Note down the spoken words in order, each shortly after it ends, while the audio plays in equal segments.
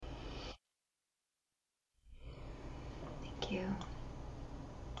Thank you.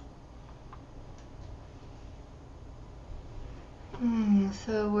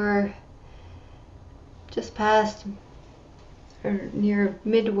 So we're just past or near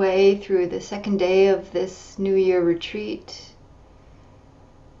midway through the second day of this New Year retreat.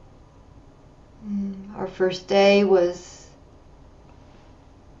 Our first day was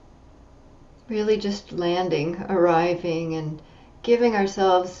really just landing, arriving, and giving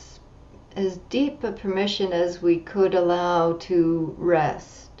ourselves as deep a permission as we could allow to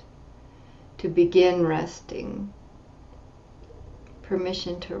rest, to begin resting.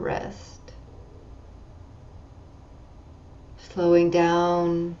 Permission to rest. Slowing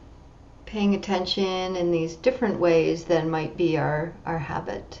down, paying attention in these different ways that might be our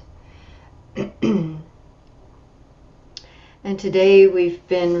habit. And today we've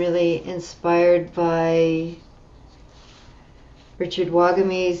been really inspired by Richard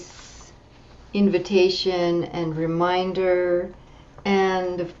Wagame's invitation and reminder,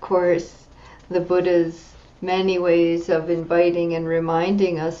 and of course the Buddha's many ways of inviting and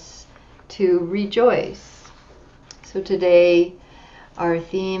reminding us to rejoice. So today our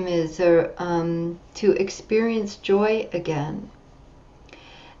theme is to experience joy again.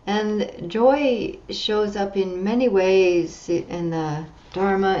 And joy shows up in many ways in the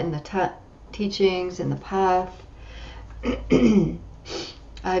Dharma, in the teachings, in the path.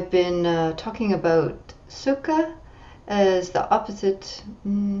 I've been talking about sukha as the opposite.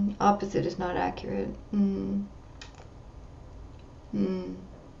 Opposite is not accurate. In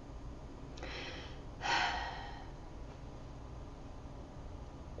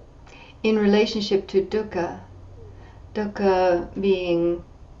relationship to dukkha, dukkha being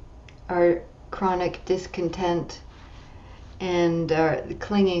our chronic discontent and our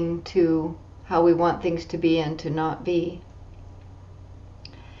clinging to how we want things to be and to not be.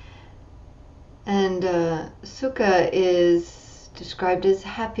 And sukha is described as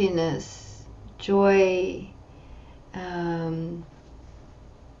happiness, joy,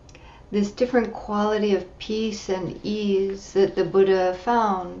 this different quality of peace and ease that the Buddha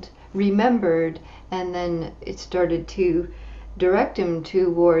found, remembered, and then it started to direct him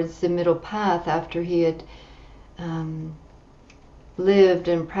towards the middle path after he had lived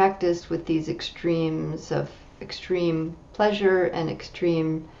and practiced with these extremes of extreme pleasure and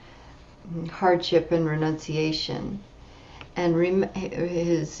extreme hardship and renunciation. And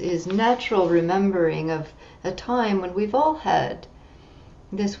his natural remembering of a time when we've all had,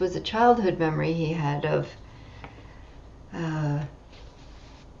 this was a childhood memory he had of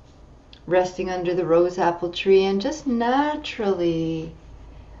resting under the rose apple tree and just naturally,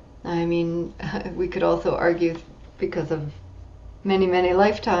 I mean, we could also argue because of many, many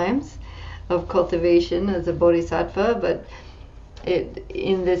lifetimes of cultivation as a bodhisattva, but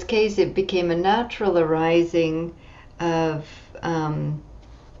in this case it became a natural arising of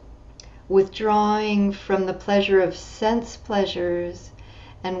withdrawing from the pleasure of sense pleasures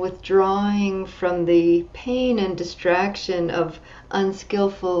and withdrawing from the pain and distraction of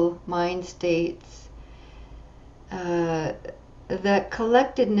unskillful mind states. That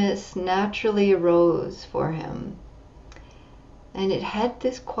collectedness naturally arose for him. And it had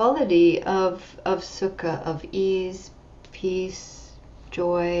this quality of sukha, of ease, peace,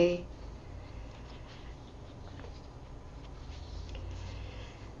 joy.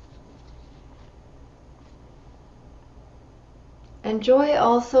 And joy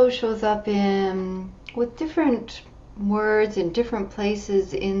also shows up with different words in different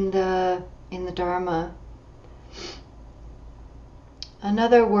places in the Dharma.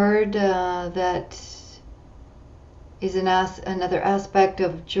 Another word that is another aspect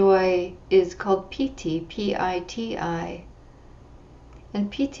of joy is called piti, P-I-T-I.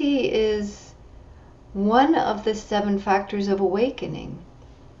 And piti is one of the 7 factors of awakening.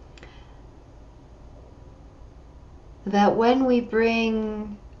 That when we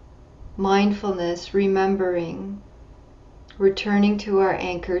bring mindfulness, remembering, returning to our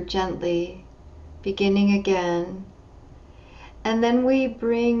anchor gently, beginning again, and then we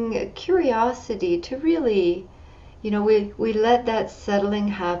bring curiosity to really, we let that settling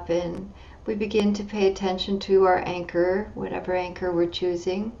happen. We begin to pay attention to our anchor, whatever anchor we're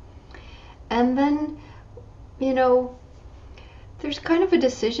choosing. And then, there's kind of a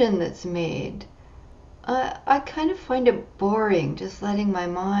decision that's made. I kind of find it boring just letting my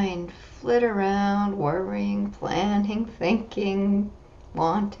mind flit around, worrying, planning, thinking,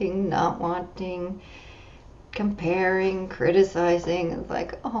 wanting, not wanting, comparing, criticizing. It's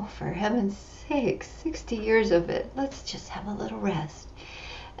like, oh, for heaven's sake, 60 years of it. Let's just have a little rest.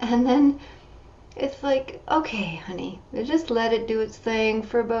 And then it's like, okay, honey, just let it do its thing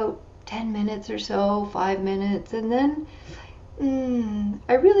for about 10 minutes or so, 5 minutes, and then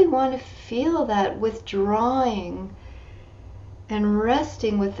I really want to feel that withdrawing and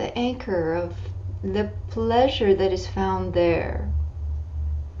resting with the anchor of the pleasure that is found there,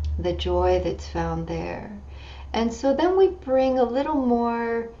 the joy that's found there. And so then we bring a little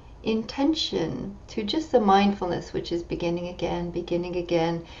more intention to just the mindfulness, which is beginning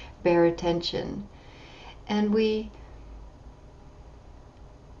again, bare attention. And we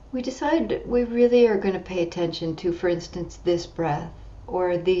decide we really are going to pay attention to, for instance, this breath,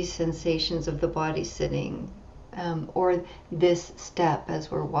 or these sensations of the body sitting, or this step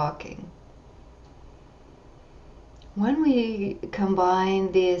as we're walking. When we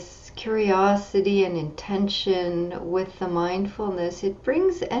combine this curiosity and intention with the mindfulness, it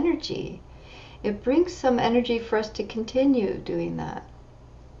brings energy. It brings some energy for us to continue doing that.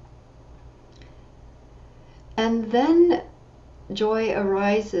 And then joy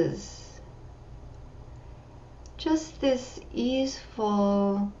arises. Just this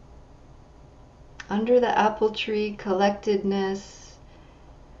easeful, under the apple tree collectedness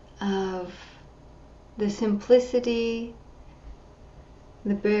of the simplicity,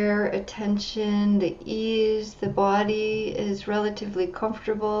 the bare attention, the ease. The body is relatively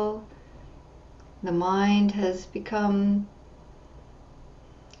comfortable. The mind has become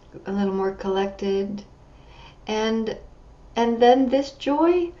a little more collected. And then this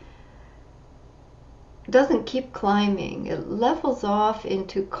joy doesn't keep climbing. It levels off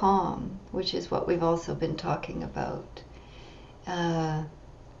into calm, which is what we've also been talking about.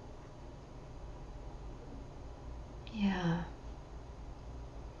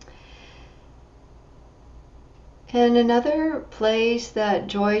 And another place that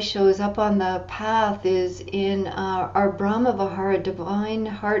joy shows up on the path is in our Brahma Vihara, divine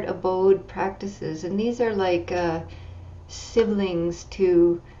heart abode practices. And these are like siblings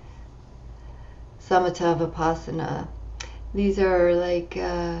to Samatha Vipassana. These are like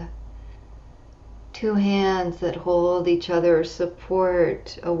two hands that hold each other,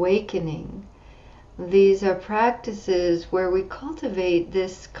 support awakening. These are practices where we cultivate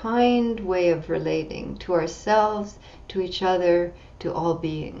this kind way of relating to ourselves, to each other, to all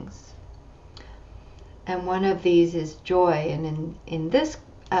beings. And one of these is joy, and in this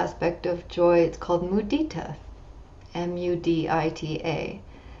aspect of joy, it's called mudita, M-U-D-I-T-A.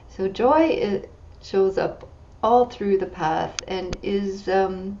 So joy, it shows up all through the path and is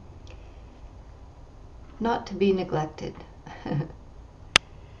not to be neglected.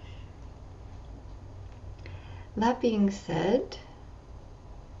 That being said,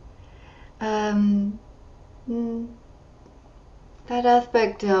 that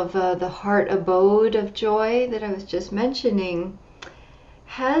aspect of the heart abode of joy that I was just mentioning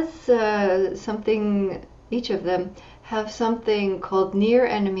has something, each of them have something called near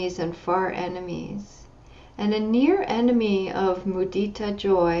enemies and far enemies. And a near enemy of mudita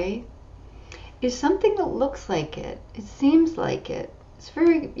joy is something that looks like it. It seems like it. It's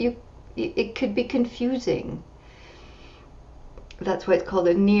it could be confusing. That's why it's called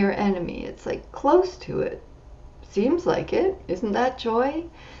a near enemy. It's like close to it. Seems like it. Isn't that joy?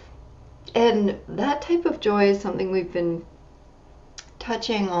 And that type of joy is something we've been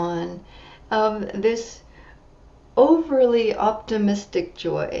touching on, of this overly optimistic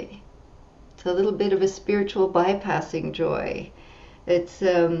joy. It's a little bit of a spiritual bypassing joy. It's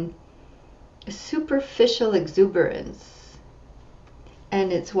superficial exuberance.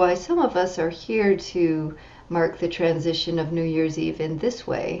 And it's why some of us are here to mark the transition of New Year's Eve in this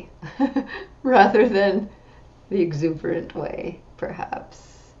way, rather than the exuberant way,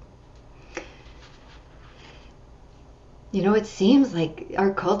 perhaps. You know, it seems like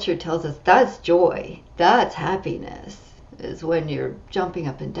our culture tells us that's joy, that's happiness, is when you're jumping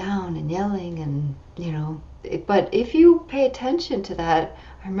up and down and yelling and, you know. But if you pay attention to that,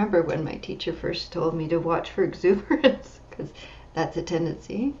 I remember when my teacher first told me to watch for exuberance, because that's a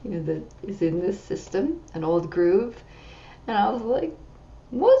tendency, you know, that is in this system, an old groove. And I was like,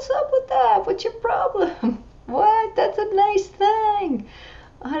 what's up with that? What's your problem? What? That's a nice thing.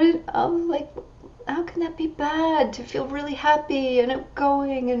 I was like, how can that be bad? To feel really happy and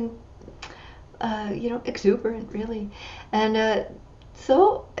outgoing and, you know, exuberant, really. And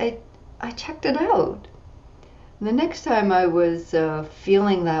so I checked it out. The next time I was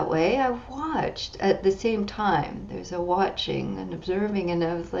feeling that way, I watched at the same time. There's a watching and observing, and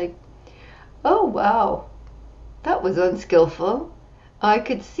I was like, oh wow, that was unskillful. I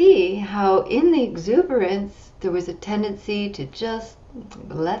could see how in the exuberance there was a tendency to just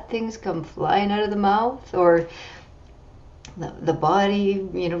let things come flying out of the mouth, or the body,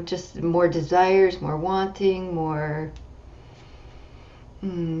 you know, just more desires, more wanting, more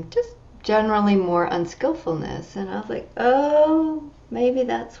just generally more unskillfulness. And I was like, oh, maybe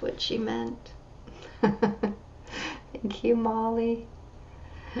that's what she meant. Thank you, Molly.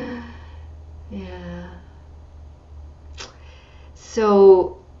 Yeah.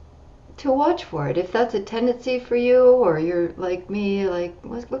 So to watch for it, if that's a tendency for you, or you're like me, like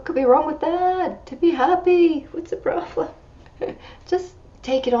what could be wrong with that? To be happy, what's the problem? Just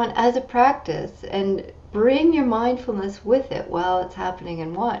take it on as a practice and bring your mindfulness with it while it's happening,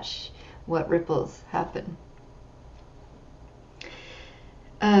 and watch what ripples happen.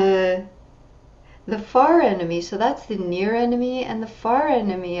 The far enemy, so that's the near enemy, and the far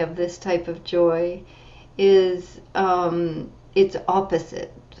enemy of this type of joy is its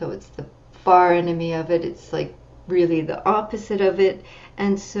opposite. So it's the far enemy of it. It's like really the opposite of it.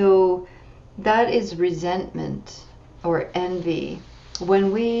 And so that is resentment or envy.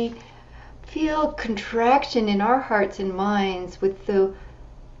 When we feel contraction in our hearts and minds with the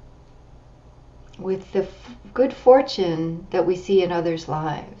good fortune that we see in others'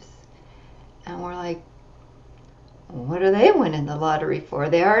 lives, and we're like, what are they winning the lottery for?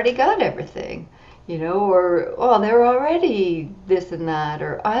 They already got everything, or, oh, they're already this and that,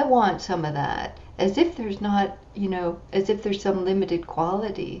 or I want some of that. As if there's not, as if there's some limited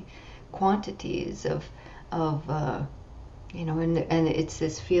quantities of and it's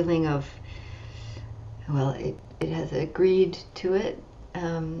this feeling of, well, it has a greed to it.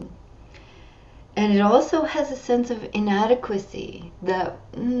 And it also has a sense of inadequacy, that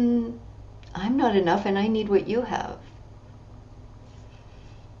I'm not enough and I need what you have.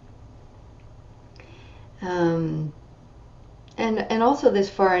 And also this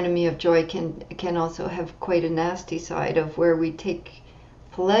far enemy of joy can also have quite a nasty side, of where we take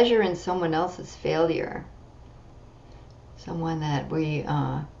pleasure in someone else's failure. Someone that we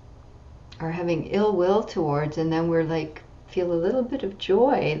are having ill will towards, and then we're like, feel a little bit of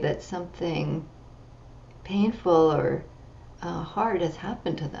joy that something painful or hard has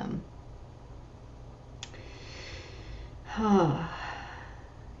happened to them.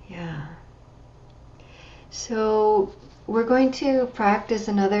 Yeah. So we're going to practice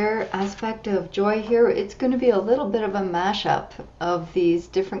another aspect of joy here. It's going to be a little bit of a mashup of these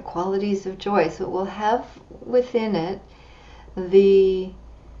different qualities of joy. So it will have within it the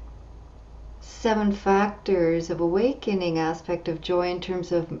 7 factors of awakening aspect of joy, in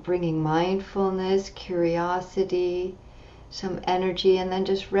terms of bringing mindfulness, curiosity, some energy, and then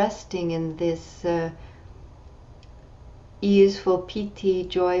just resting in this easeful, piti,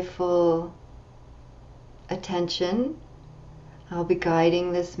 joyful attention. I'll be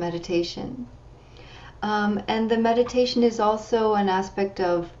guiding this meditation. And the meditation is also an aspect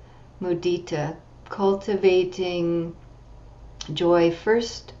of mudita, cultivating joy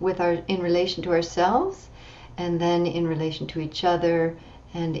first in relation to ourselves, and then in relation to each other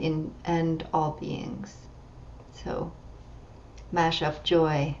and all beings. So mash up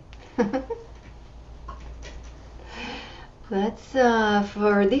joy.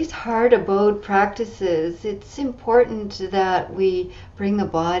 For these hard abode practices, it's important that we bring the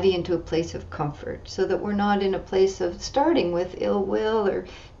body into a place of comfort, so that we're not in a place of starting with ill will or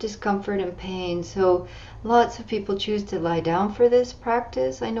discomfort and pain. So lots of people choose to lie down for this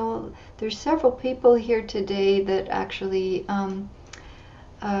practice. I know there's several people here today that actually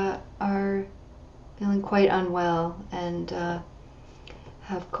are feeling quite unwell and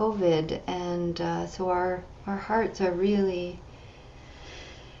have COVID, and so our hearts are really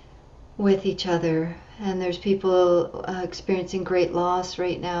with each other, and there's people experiencing great loss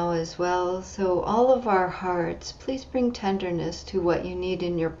right now as well. So all of our hearts, please bring tenderness to what you need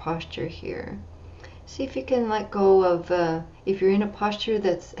in your posture here. See if you can let go of, if you're in a posture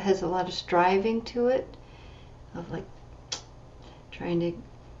that has a lot of striving to it, of like trying to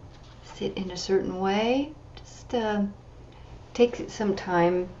sit in a certain way, just take some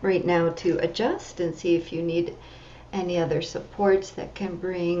time right now to adjust and see if you need any other supports that can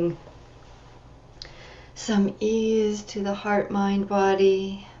bring some ease to the heart, mind,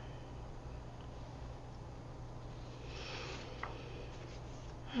 body.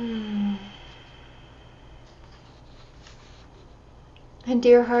 And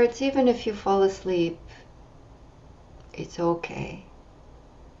dear hearts, even if you fall asleep, it's okay.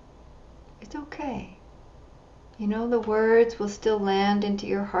 It's okay. The words will still land into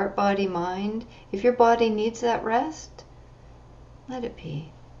your heart, body, mind. If your body needs that rest, let it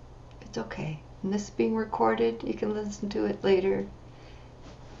be. It's okay. And this is being recorded. You can listen to it later.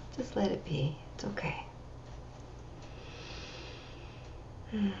 Just let it be. It's okay.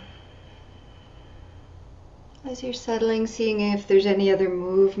 As you're settling, seeing if there's any other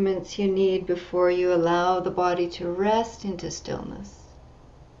movements you need before you allow the body to rest into stillness.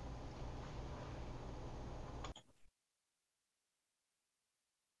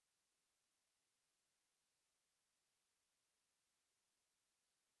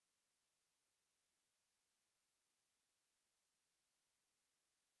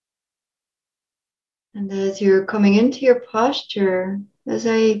 And as you're coming into your posture, as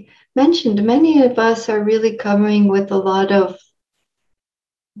I mentioned, many of us are really coming with a lot of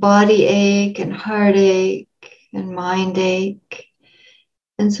body ache and heartache and mind ache.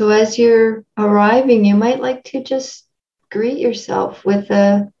 And so as you're arriving, you might like to just greet yourself with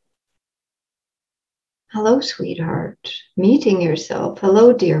a hello, sweetheart, meeting yourself.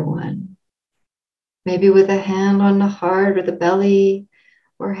 Hello, dear one. Maybe with a hand on the heart or the belly,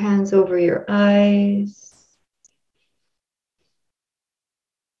 or hands over your eyes.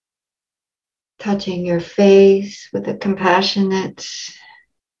 Touching your face with a compassionate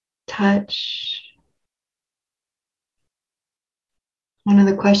touch. One of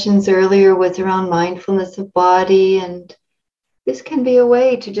the questions earlier was around mindfulness of body, and this can be a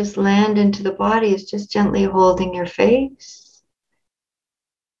way to just land into the body, is just gently holding your face,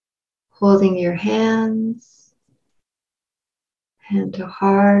 holding your hands, hand to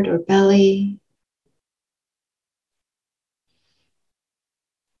heart or belly.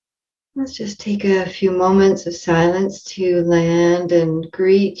 Let's just take a few moments of silence to land and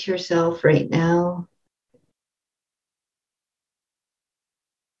greet yourself right now.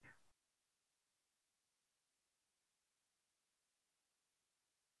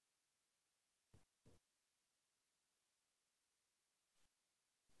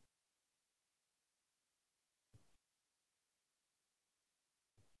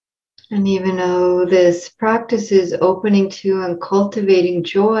 And even though this practice is opening to and cultivating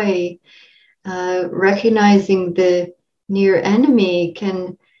joy, recognizing the near enemy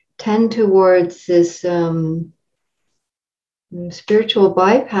can tend towards this spiritual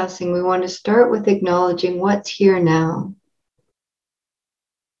bypassing. We want to start with acknowledging what's here now.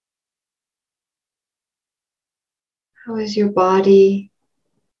 How is your body,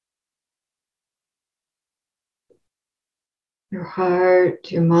 your heart,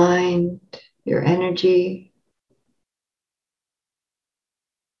 your mind, your energy?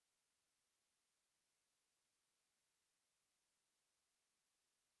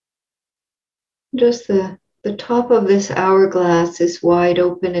 Just the top of this hourglass, this wide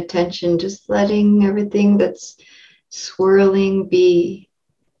open attention, just letting everything that's swirling be.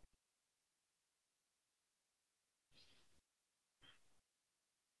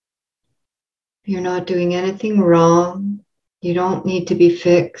 You're not doing anything wrong. You don't need to be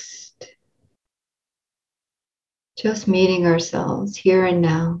fixed. Just meeting ourselves here and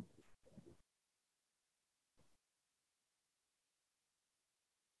now.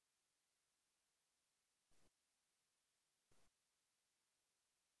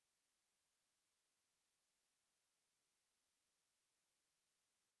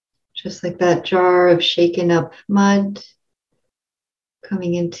 Just like that jar of shaken up mud,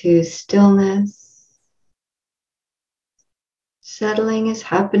 coming into stillness. Settling is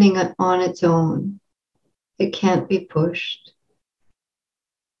happening on its own. It can't be pushed.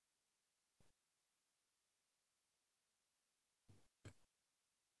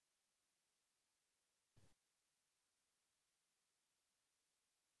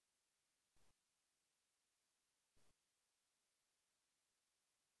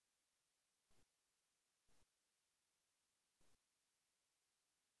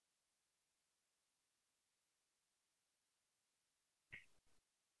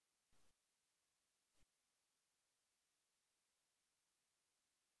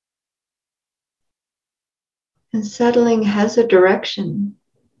 And settling has a direction.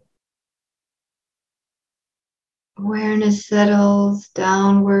 Awareness settles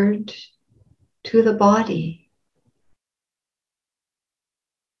downward to the body.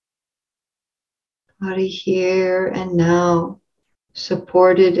 Body here and now,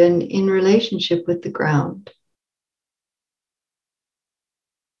 supported and in relationship with the ground.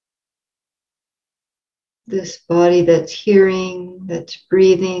 This body that's hearing, that's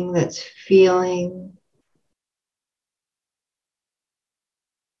breathing, that's feeling.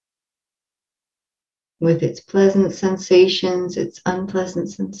 With its pleasant sensations, its unpleasant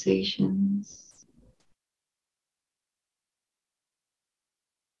sensations.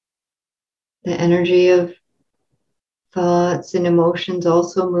 The energy of thoughts and emotions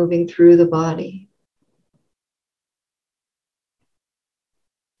also moving through the body.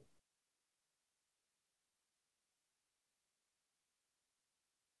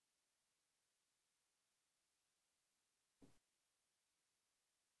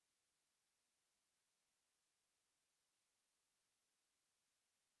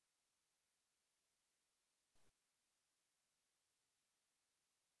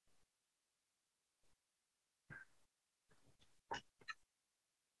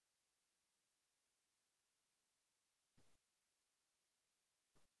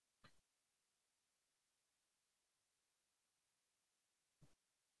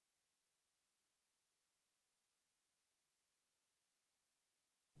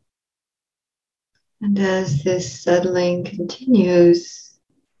 And as this settling continues,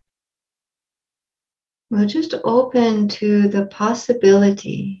 we'll just open to the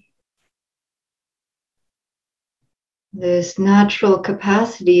possibility, this natural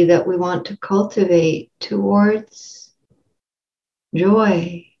capacity that we want to cultivate towards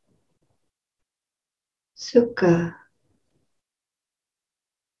joy, sukha,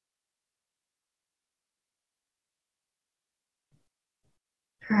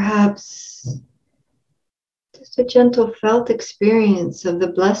 perhaps just a gentle felt experience of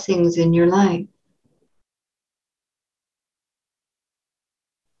the blessings in your life.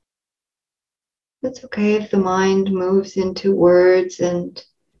 It's okay if the mind moves into words and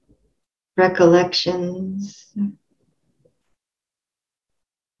recollections,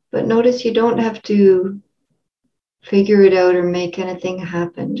 but notice you don't have to figure it out or make anything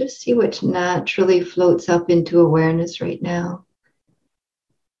happen. Just see what naturally floats up into awareness right now,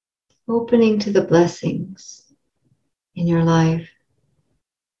 opening to the blessings in your life.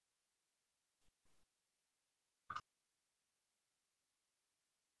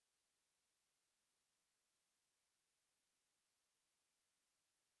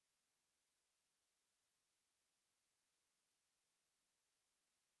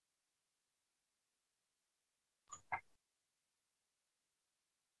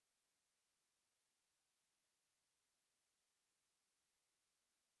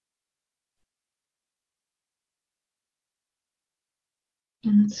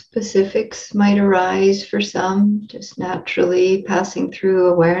 And specifics might arise for some, just naturally passing through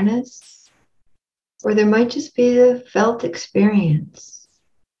awareness, or there might just be the felt experience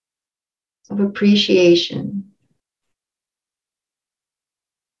of appreciation,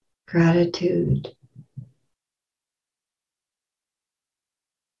 gratitude.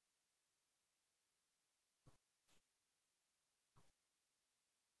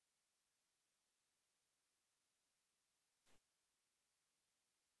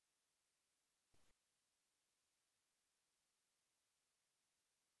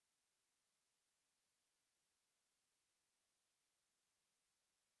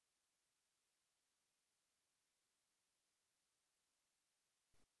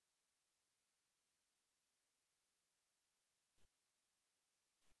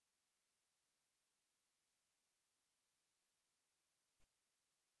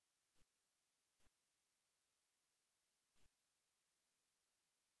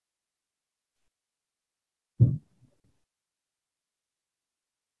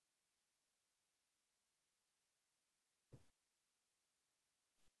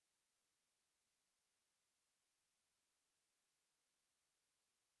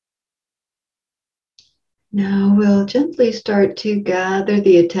 Now we'll gently start to gather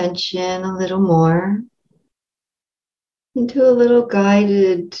the attention a little more into a little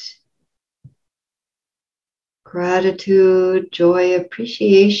guided gratitude, joy,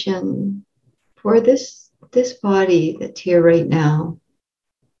 appreciation for this body that's here right now.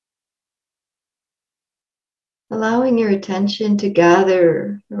 Allowing your attention to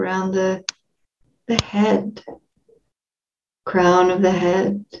gather around the head, crown of the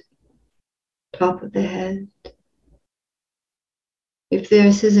head, top of the head. If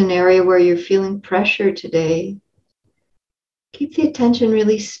this is an area where you're feeling pressure today, keep the attention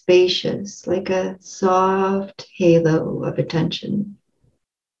really spacious, like a soft halo of attention.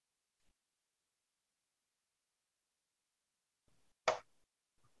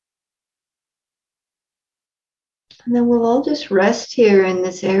 And then we'll all just rest here in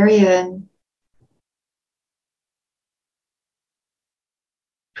this area and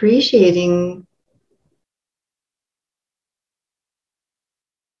appreciating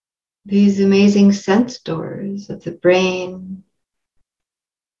these amazing sense doors of the brain,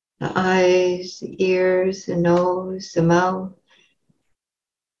 the eyes, the ears, the nose, the mouth.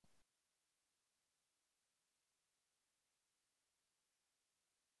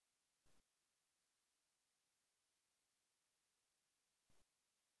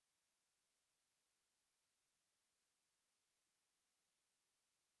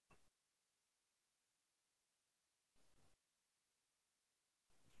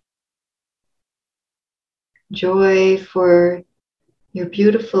 Joy for your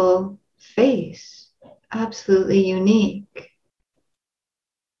beautiful face, absolutely unique.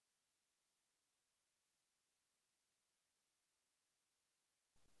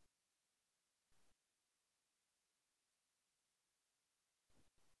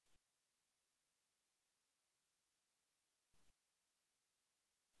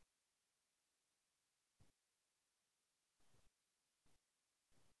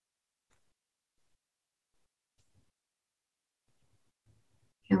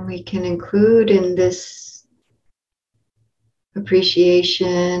 And we can include in this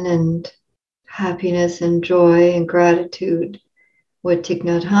appreciation and happiness and joy and gratitude what Thich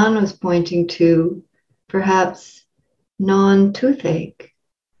Nhat Hanh was pointing to, perhaps non-toothache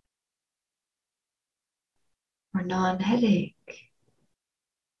or non-headache.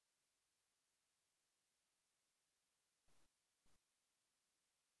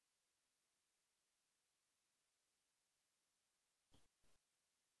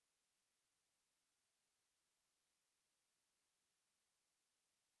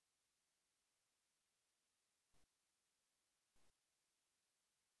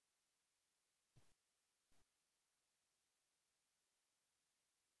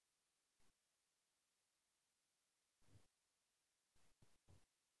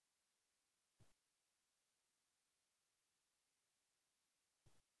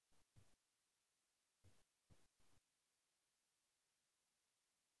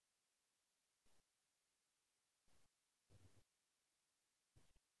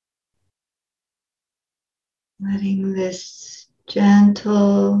 Letting this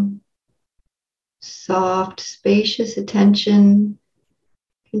gentle, soft, spacious attention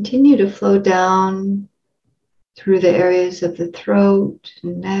continue to flow down through the areas of the throat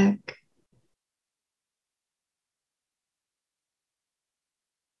and neck,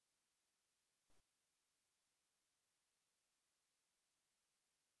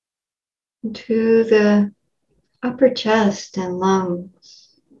 to the upper chest and lungs.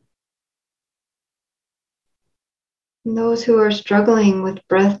 And those who are struggling with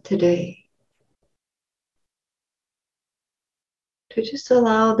breath today, to just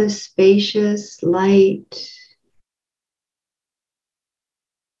allow this spacious, light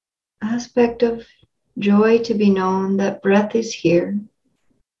aspect of joy to be known, that breath is here.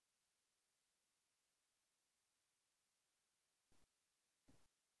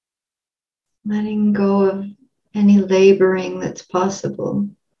 Letting go of any laboring that's possible.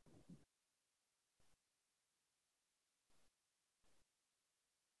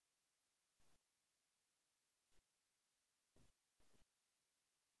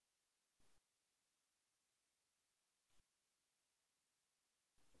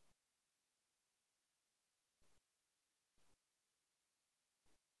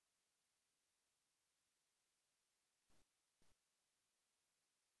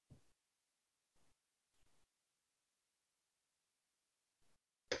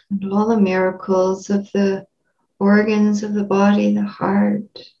 And all the miracles of the organs of the body, the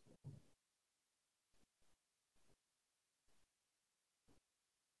heart,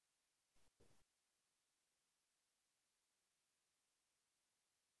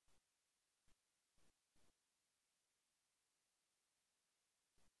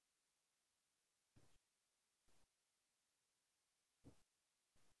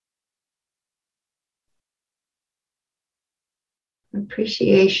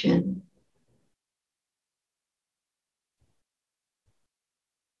 appreciation,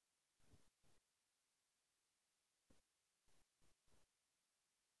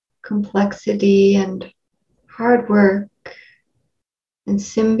 complexity and hard work and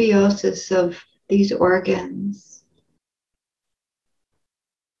symbiosis of these organs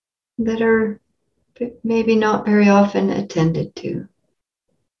that are maybe not very often attended to,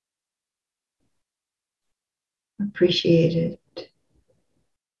 appreciated.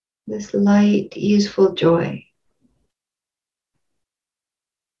 This light, easeful joy.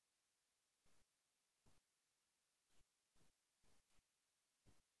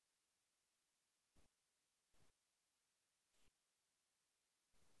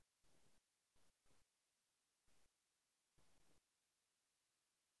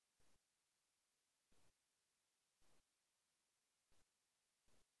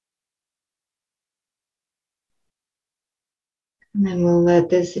 And then we'll let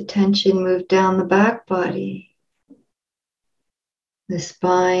this attention move down the back body, the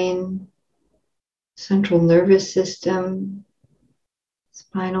spine, central nervous system,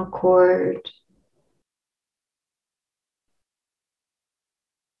 spinal cord,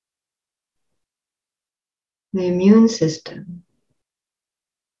 the immune system.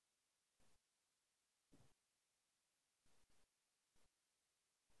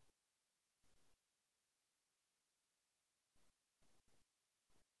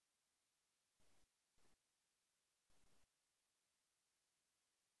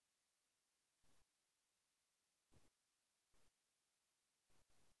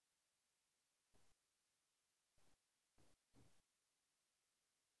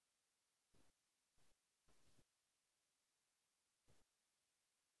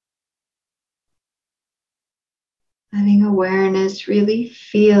 Letting awareness really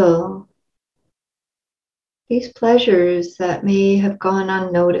feel these pleasures that may have gone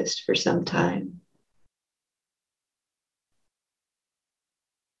unnoticed for some time.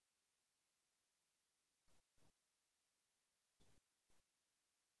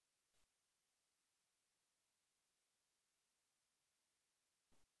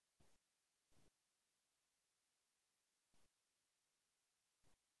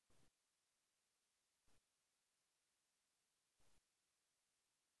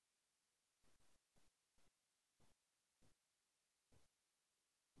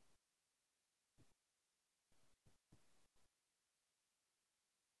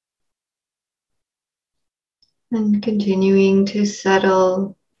 And continuing to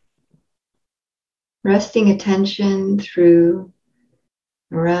settle, resting attention through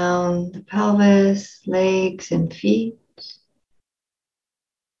around the pelvis, legs, and feet.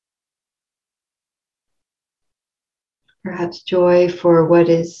 Perhaps joy for what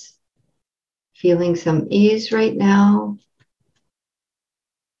is feeling some ease right now.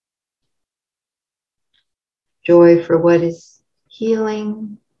 Joy for what is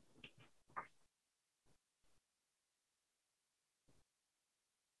healing.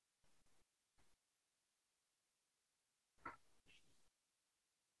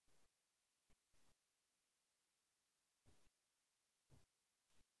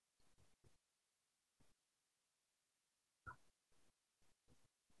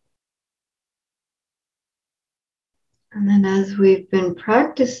 And then as we've been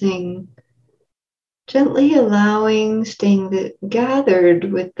practicing, gently allowing, staying gathered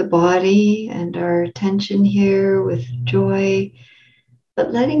with the body and our attention here with joy,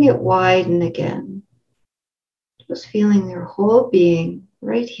 but letting it widen again. Just feeling your whole being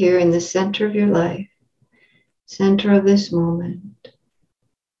right here in the center of your life, center of this moment.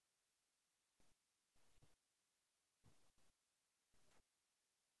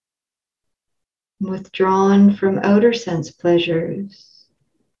 Withdrawn from outer sense pleasures,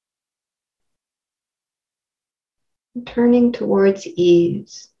 turning towards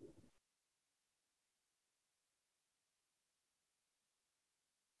ease.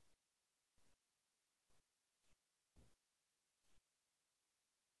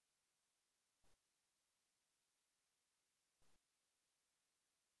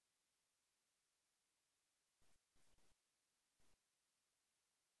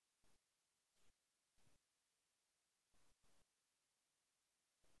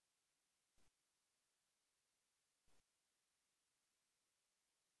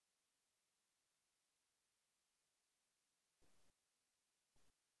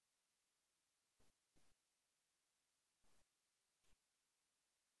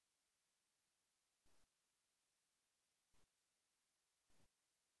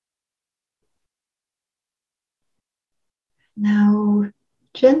 Now,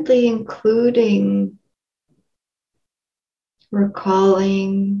 gently including,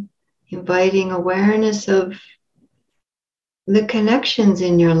 recalling, inviting awareness of the connections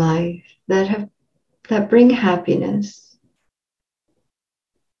in your life that bring happiness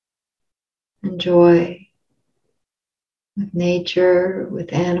and joy with nature,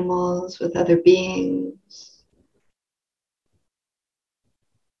 with animals, with other beings,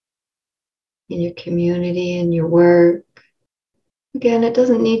 in your community, in your work. Again, it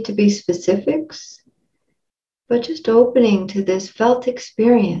doesn't need to be specifics, but just opening to this felt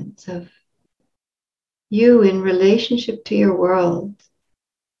experience of you in relationship to your world,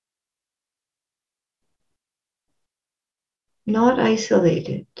 not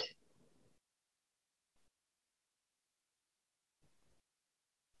isolated.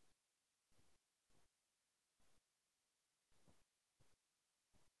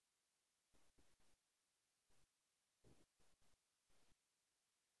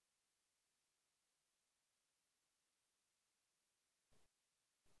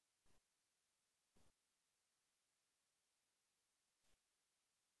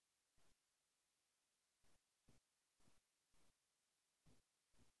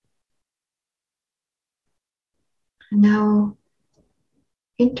 Now,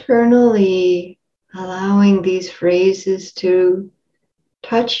 internally allowing these phrases to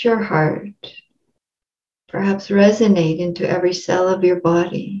touch your heart, perhaps resonate into every cell of your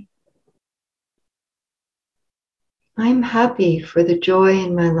body. I'm happy for the joy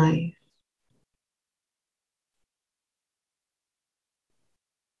in my life.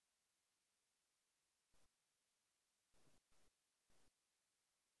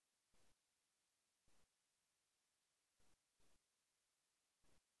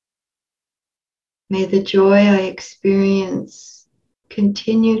 May the joy I experience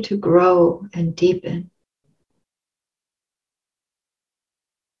continue to grow and deepen.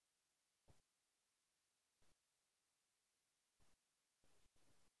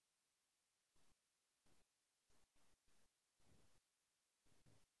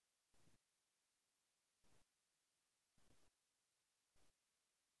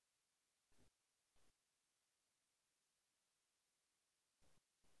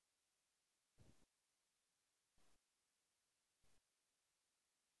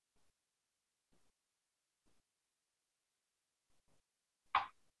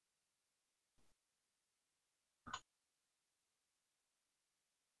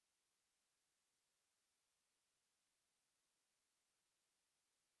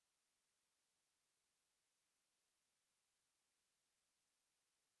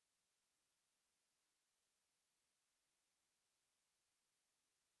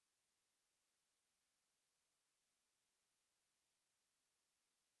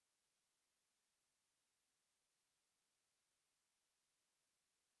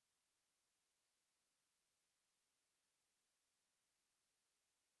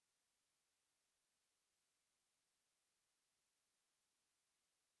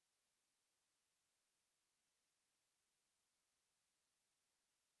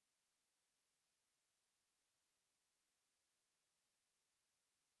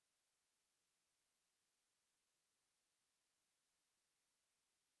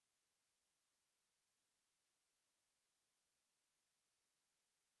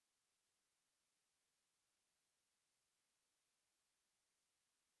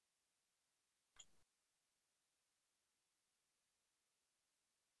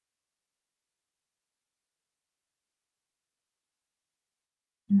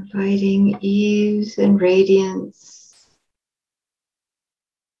 inviting ease and radiance,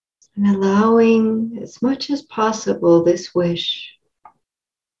 and allowing as much as possible this wish.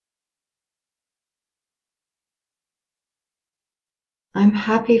 I'm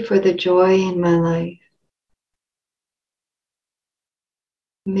happy for the joy in my life.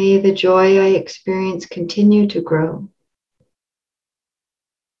 May the joy I experience continue to grow.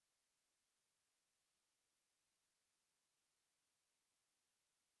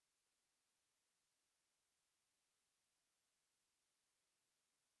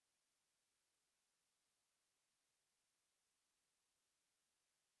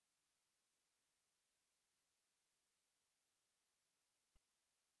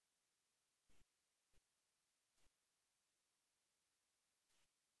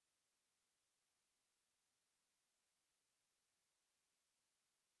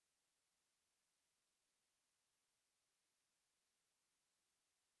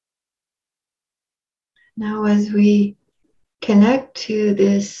 Now, as we connect to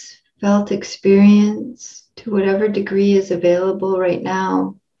this felt experience to whatever degree is available right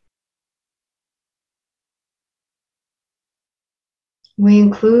now, we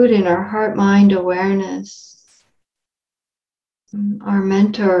include in our heart-mind awareness our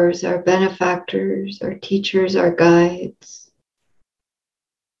mentors, our benefactors, our teachers, our guides.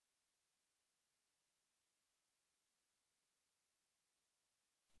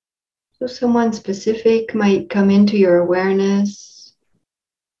 So someone specific might come into your awareness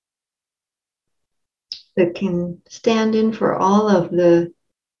that can stand in for all of the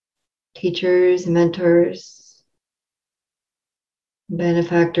teachers, mentors,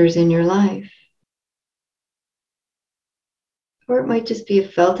 benefactors in your life. Or it might just be a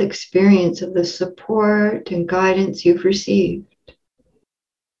felt experience of the support and guidance you've received.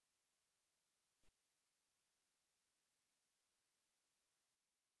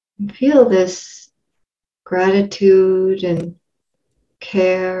 And feel this gratitude and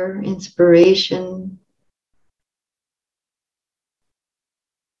care, inspiration.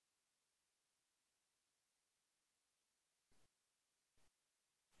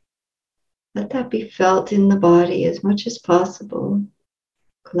 Let that be felt in the body as much as possible,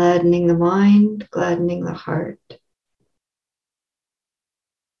 gladdening the mind, gladdening the heart.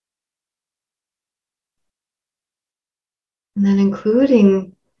 And then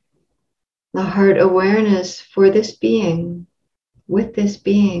including the heart awareness for this being, with this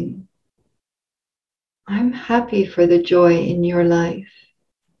being. I'm happy for the joy in your life.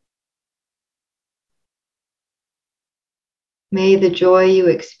 May the joy you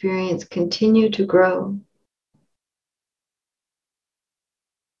experience continue to grow.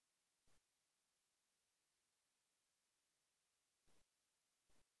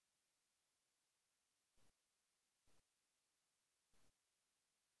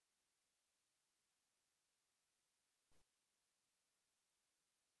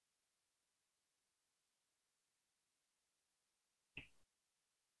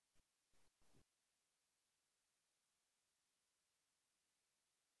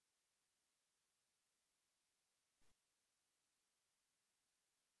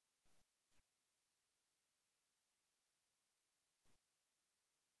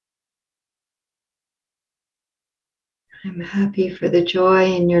 I'm happy for the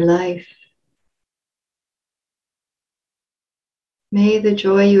joy in your life. May the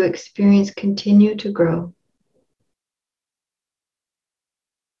joy you experience continue to grow.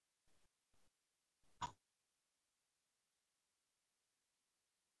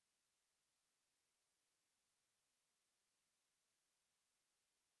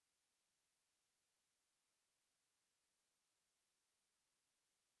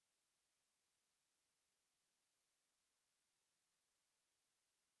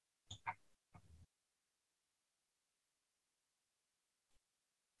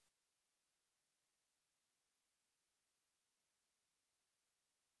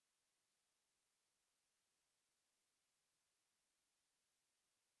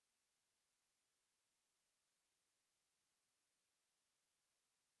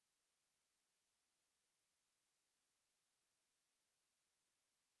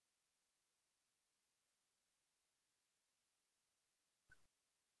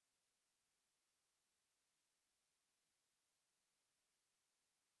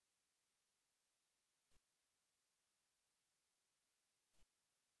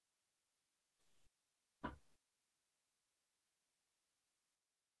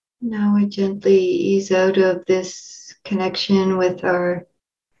 Now we gently ease out of this connection with our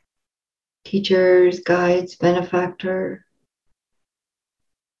teachers, guides, benefactor.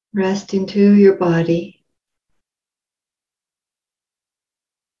 Rest into your body.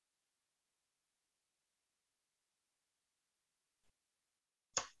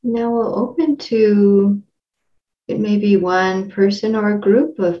 Now we'll open to it may be one person or a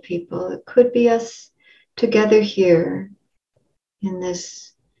group of people. It could be us together here in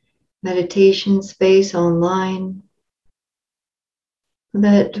this meditation space online.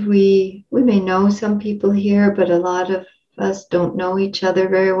 That we may know some people here, but a lot of us don't know each other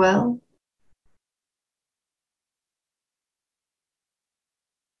very well.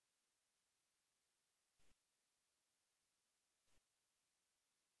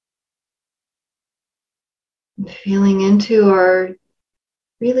 And feeling into our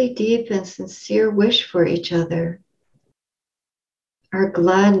really deep and sincere wish for each other, our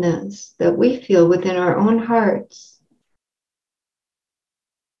gladness that we feel within our own hearts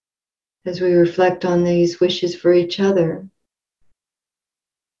as we reflect on these wishes for each other.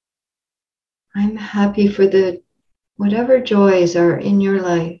 I'm happy for the whatever joys are in your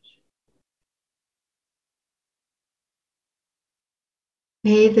life.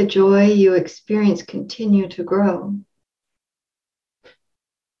 May the joy you experience continue to grow.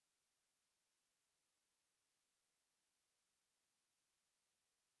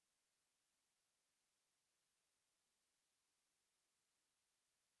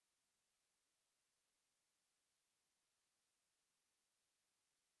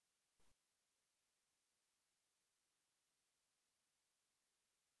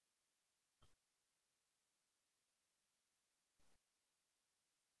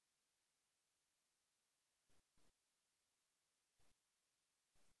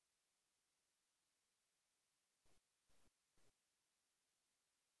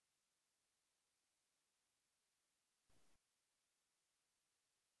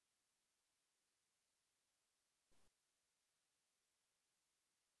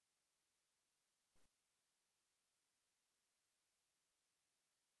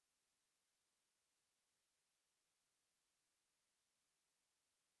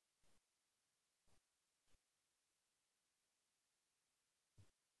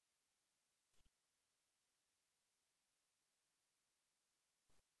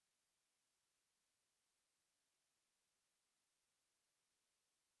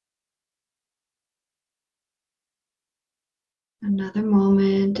 Another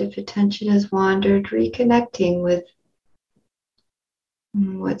moment, if attention has wandered, reconnecting with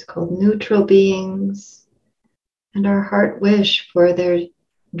what's called neutral beings and our heart wish for their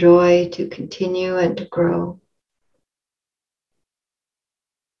joy to continue and to grow.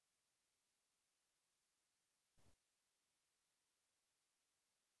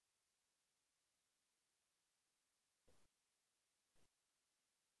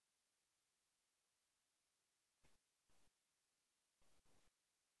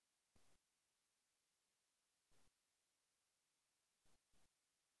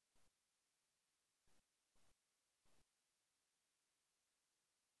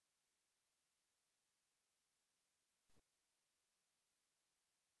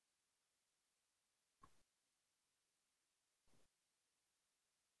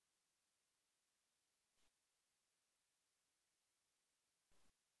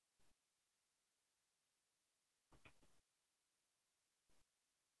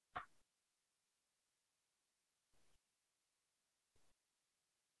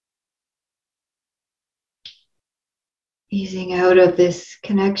 Easing out of this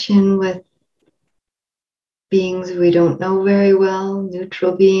connection with beings we don't know very well,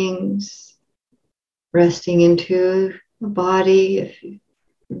 neutral beings, resting into the body if you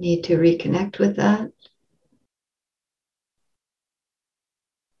need to reconnect with that.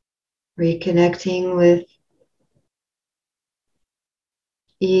 Reconnecting with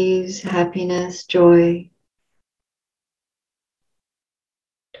ease, happiness, joy,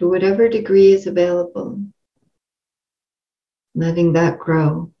 to whatever degree is available, letting that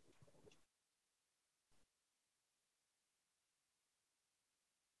grow.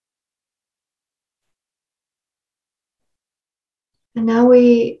 And now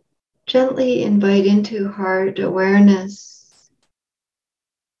we gently invite into heart awareness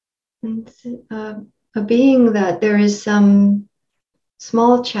and a being that there is some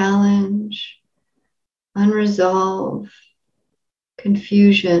small challenge, unresolved,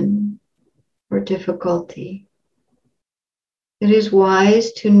 confusion, or difficulty. It is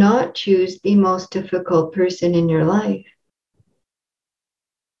wise to not choose the most difficult person in your life.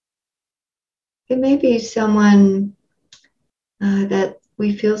 It may be someone that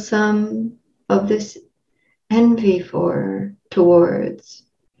we feel some of this envy for, towards.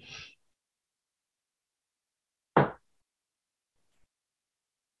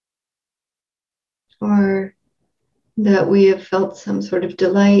 Or that we have felt some sort of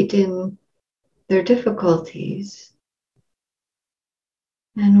delight in their difficulties.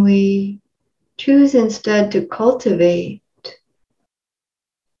 And we choose instead to cultivate,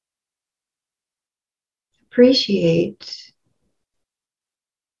 appreciate,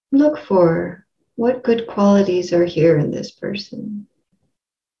 look for what good qualities are here in this person.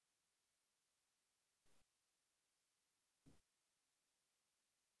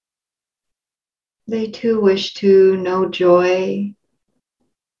 They too wish to know joy.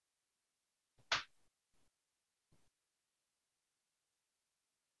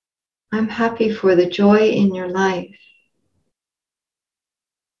 I'm happy for the joy in your life.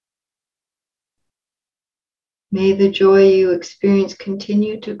 May the joy you experience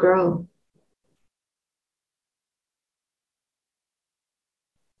continue to grow.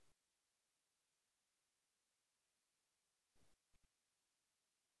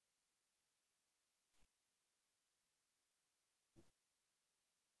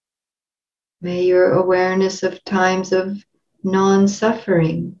 May your awareness of times of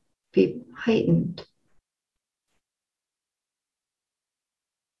non-suffering be heightened.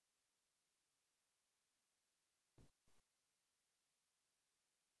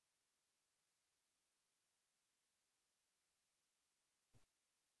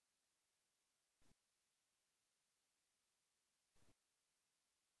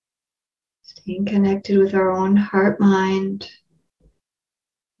 Staying connected with our own heart mind.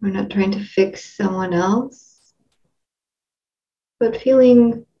 We're not trying to fix someone else, but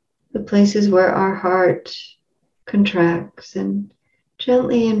feeling the places where our heart contracts and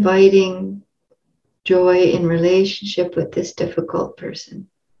gently inviting joy in relationship with this difficult person.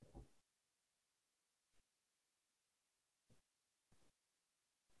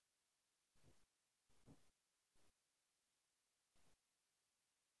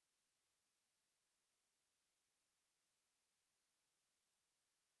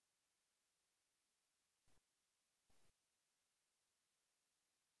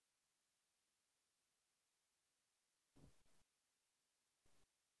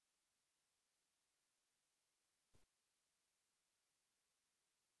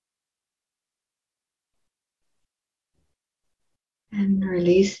 And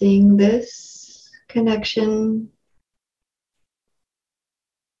releasing this connection,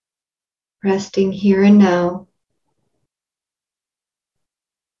 resting here and now.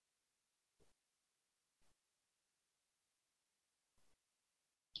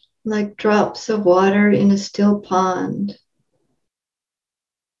 Like drops of water in a still pond.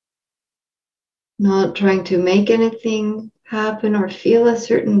 Not trying to make anything happen or feel a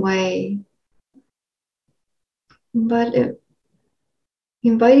certain way, but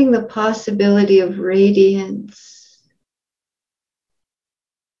inviting the possibility of radiance,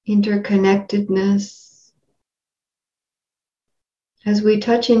 interconnectedness, as we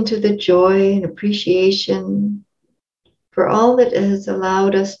touch into the joy and appreciation for all that has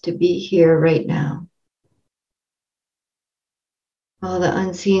allowed us to be here right now. All the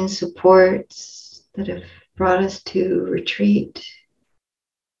unseen supports that have brought us to retreat,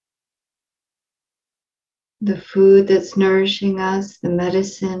 the food that's nourishing us, the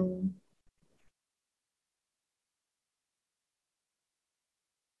medicine,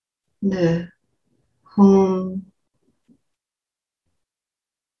 the home,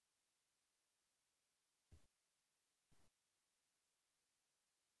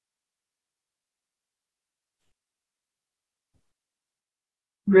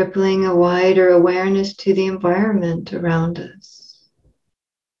 rippling a wider awareness to the environment around us.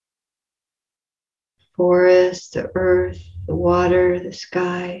 Forest, the earth, the water, the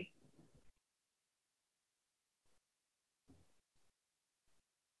sky.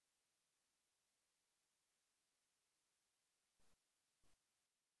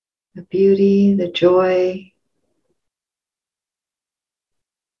 The beauty, the joy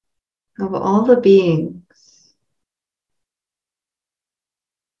of all the beings.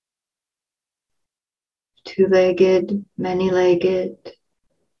 Two-legged, many-legged,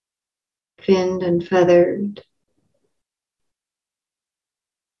 finned and feathered.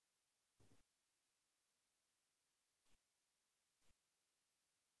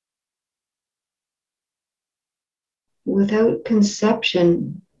 Without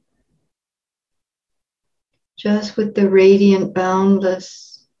conception, just with the radiant,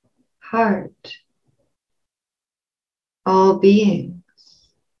 boundless heart, all beings.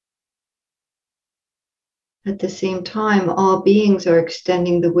 At the same time, all beings are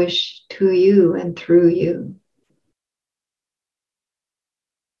extending the wish to you and through you.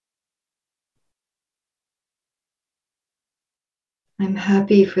 I'm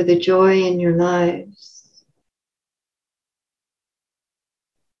happy for the joy in your lives.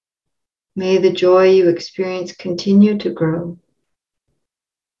 May the joy you experience continue to grow.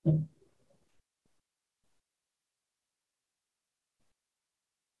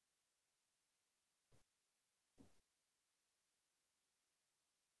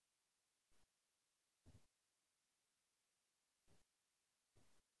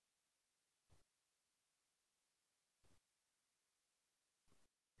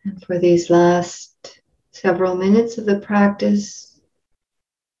 And for these last several minutes of the practice,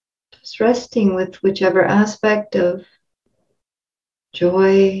 just resting with whichever aspect of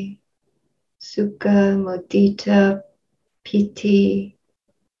joy, sukha, mudita, piti,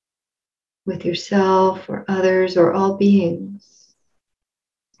 with yourself or others or all beings,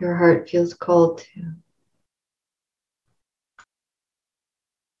 your heart feels called to.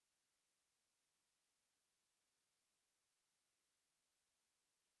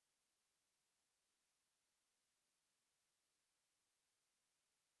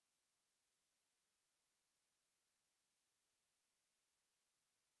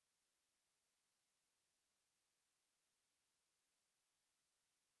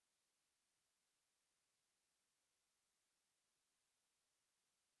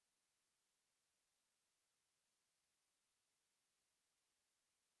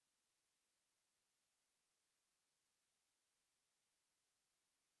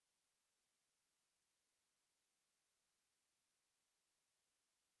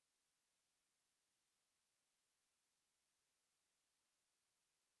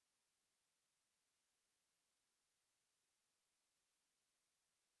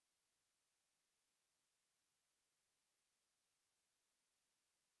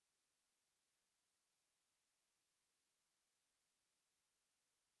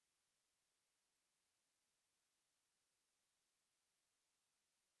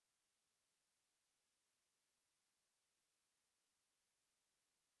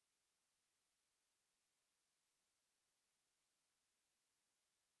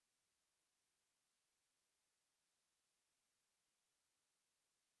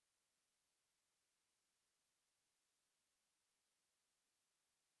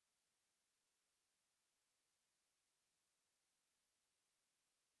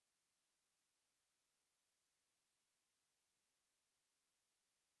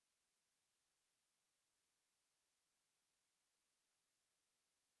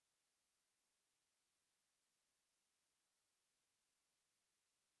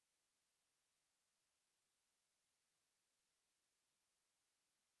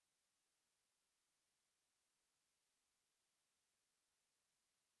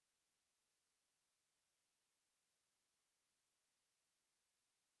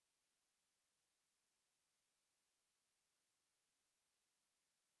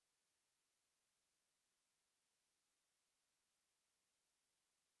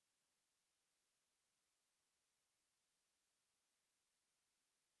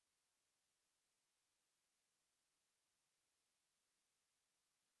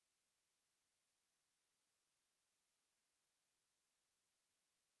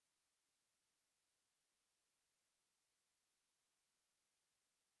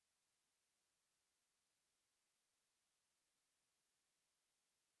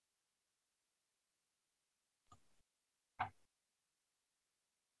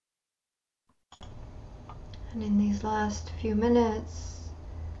 And in these last few minutes,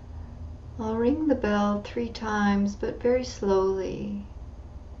 I'll ring the bell 3 times, but very slowly.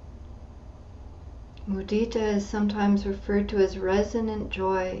 Mudita is sometimes referred to as resonant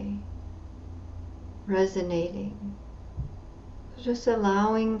joy, resonating. So just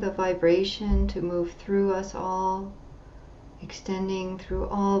allowing the vibration to move through us all, extending through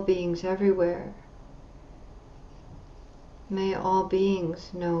all beings everywhere. May all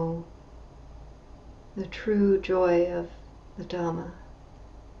beings know the true joy of the Dhamma.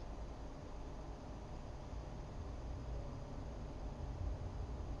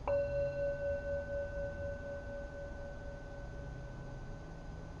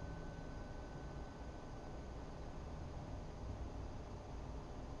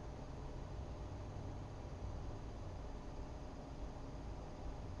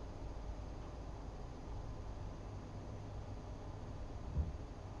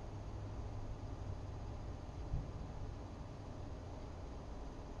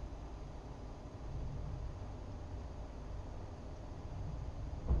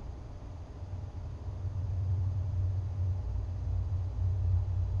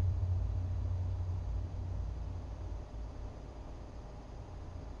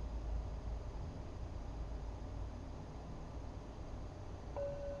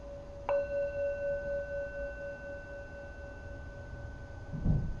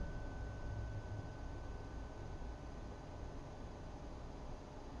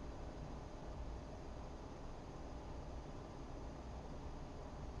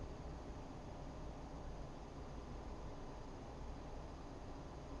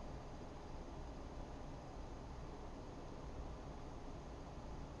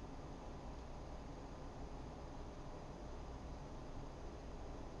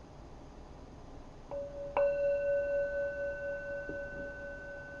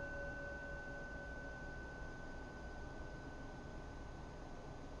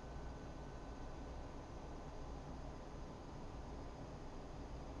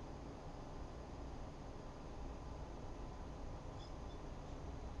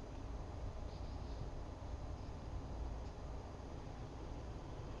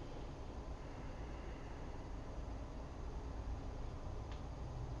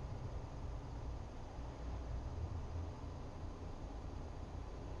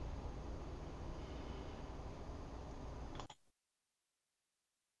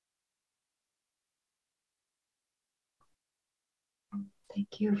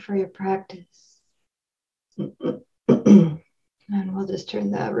 Thank you for your practice. And we'll just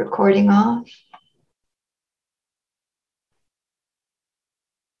turn the recording off.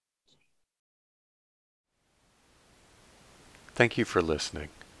 Thank you for listening.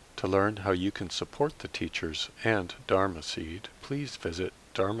 To learn how you can support the teachers and Dharma Seed, please visit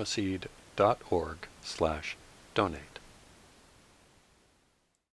dharmaseed.org/donate.